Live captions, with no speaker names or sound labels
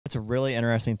It's a really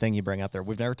interesting thing you bring up there.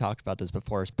 We've never talked about this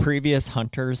before. Is previous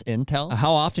hunters' intel.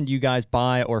 How often do you guys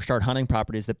buy or start hunting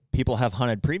properties that people have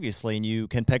hunted previously, and you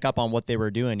can pick up on what they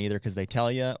were doing, either because they tell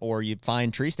you or you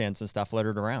find tree stands and stuff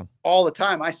littered around? All the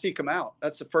time. I seek them out.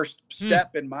 That's the first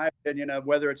step, in my opinion, of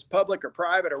whether it's public or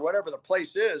private or whatever the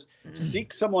place is.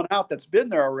 Seek someone out that's been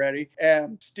there already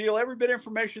and steal every bit of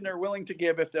information they're willing to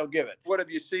give if they'll give it. What have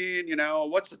you seen? You know,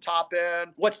 what's the top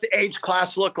end? What's the age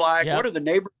class look like? Yep. What are the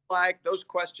neighbors like? Those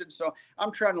questions. So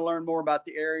I'm trying to learn more about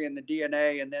the area and the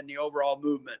DNA and then the overall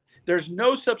movement. There's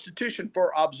no substitution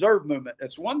for observed movement.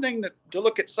 It's one thing to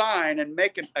look at sign and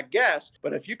make a guess,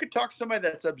 but if you could talk to somebody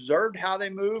that's observed how they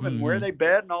move and where they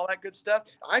bed and all that good stuff,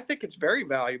 I think it's very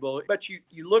valuable. But you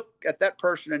look at that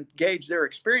person and gauge their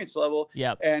experience level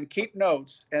and keep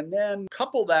notes, and then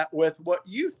couple that with what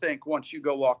you think once you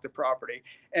go walk the property.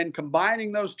 And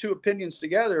combining those two opinions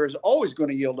together is always going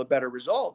to yield a better result.